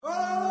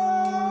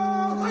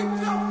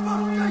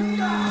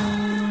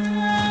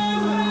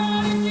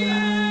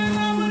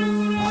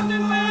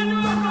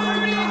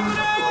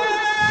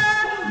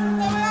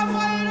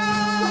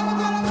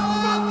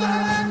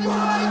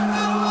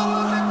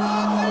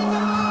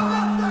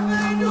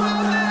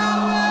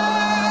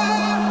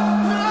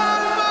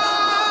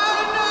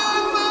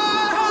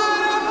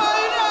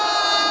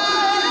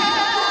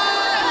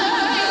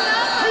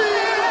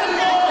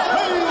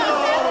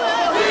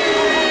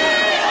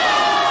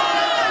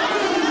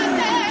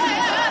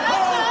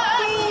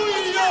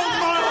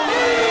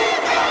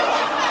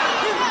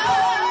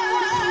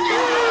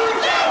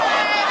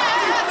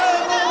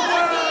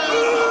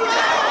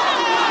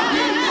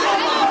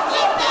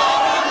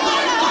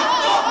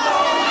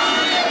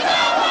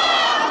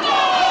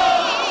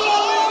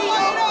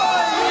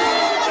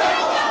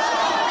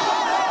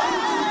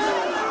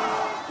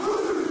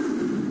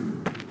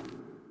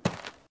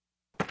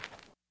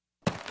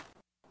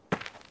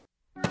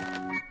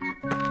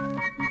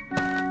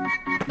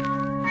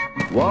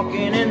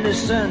walking in the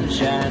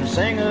sunshine,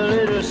 sing a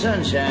little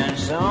sunshine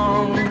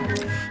song.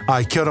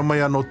 Ai, kia ora mai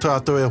anō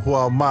tātou e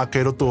hoa mā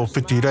kei roto o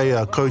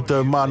Whitireia,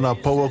 koutou mana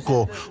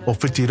pauako o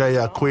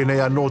Whitireia, koenei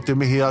anō te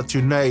mihi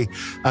atu nei,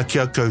 a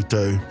kia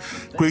koutou.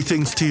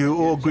 Greetings to you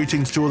all,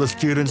 greetings to all the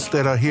students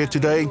that are here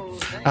today,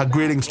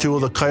 greetings to all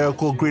the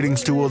kaiako,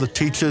 greetings to all the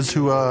teachers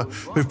who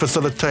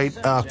facilitate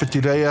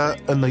Whitireia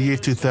in the year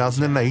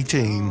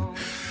 2018.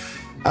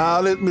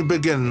 Let me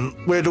begin.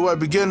 Where do I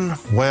begin?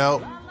 Well,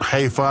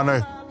 hey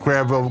whānau,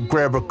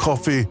 grab a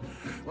coffee,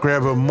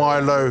 grab a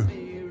Milo,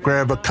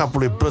 grab a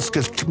couple of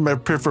biscuits,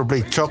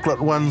 preferably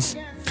chocolate ones,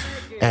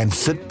 and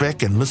sit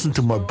back and listen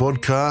to my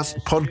podcast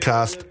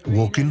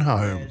Walking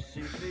Home.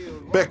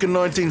 Back in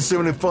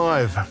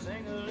 1975,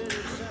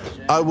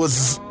 I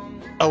was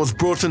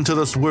brought into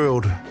this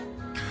world.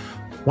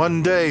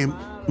 One day,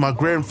 my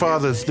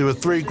grandfathers, there were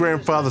 3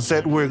 grandfathers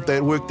at work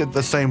that worked at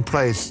the same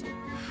place,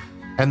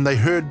 and they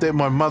heard that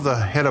my mother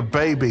had a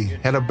baby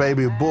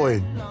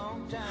boy.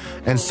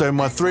 And so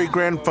my 3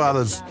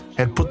 grandfathers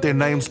had put their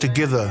names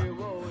together.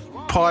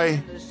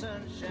 Pai,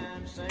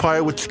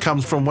 which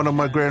comes from one of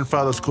my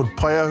grandfathers called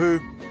Paiahu.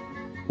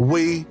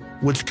 Wee,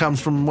 which comes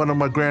from one of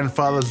my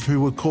grandfathers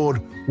who were called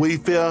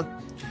Weewhia.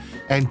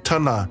 And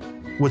Tana,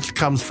 which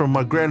comes from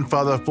my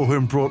grandfather for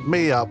whom brought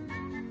me up,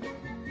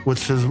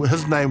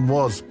 his name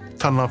was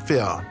Tana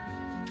Whia.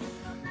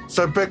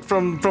 So back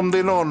from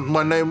then on,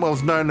 I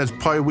was known as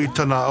Pai Wee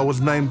Tana. I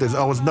was known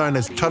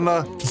as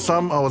Tana to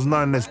some, I was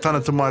known as Tana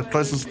to my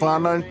closest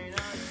whānau.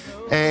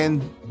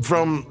 And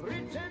from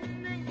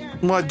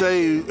my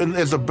day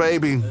as a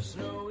baby,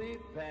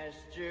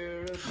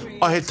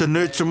 I had to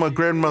nurture my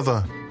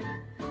grandmother.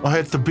 I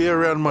had to be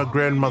around my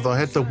grandmother. I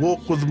had to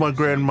walk with my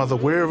grandmother.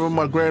 Wherever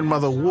my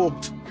grandmother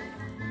walked,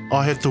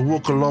 I had to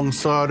walk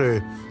alongside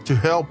her to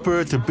help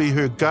her, to be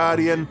her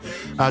guardian,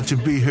 to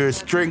be her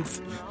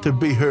strength, to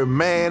be her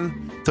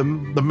man. The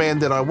man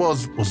that I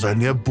was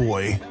only a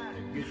boy.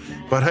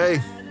 But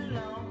hey,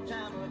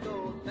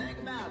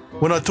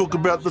 when I talk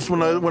about this,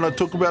 when I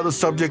talk about the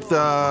subject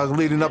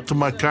leading up to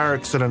my car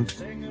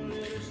accident,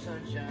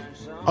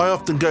 I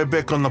often go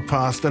back on the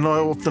past, and I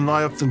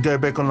often go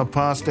back on the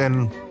past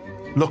and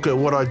look at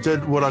what I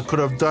did, what I could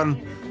have done,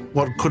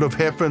 what could have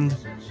happened.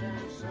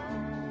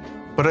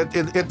 But at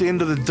the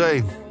end of the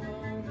day,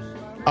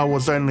 I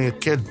was only a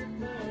kid.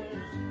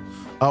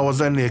 I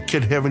was only a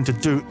kid having to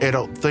do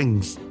adult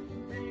things.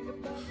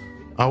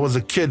 I was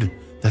a kid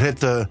that had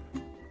to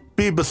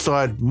be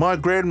beside my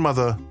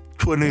grandmother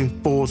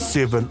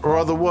 24/7, or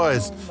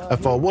otherwise,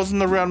 if I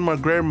wasn't around my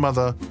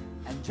grandmother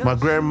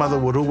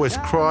would always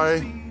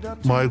cry.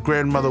 My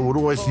grandmother would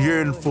always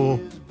yearn for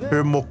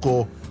her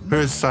moko,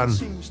 her son,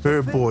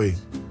 her boy.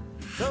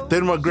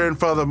 Then my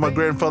grandfather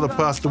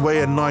passed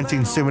away in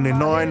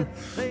 1979,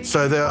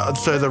 so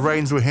the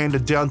reins were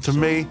handed down to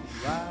me,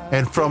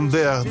 and from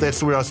there,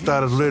 that's where I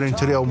started learning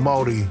te reo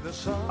Māori.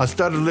 I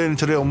started learning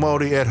te reo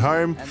Māori at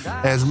home,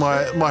 as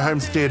my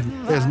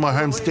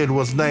homestead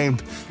was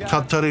named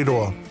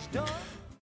Tatariroa.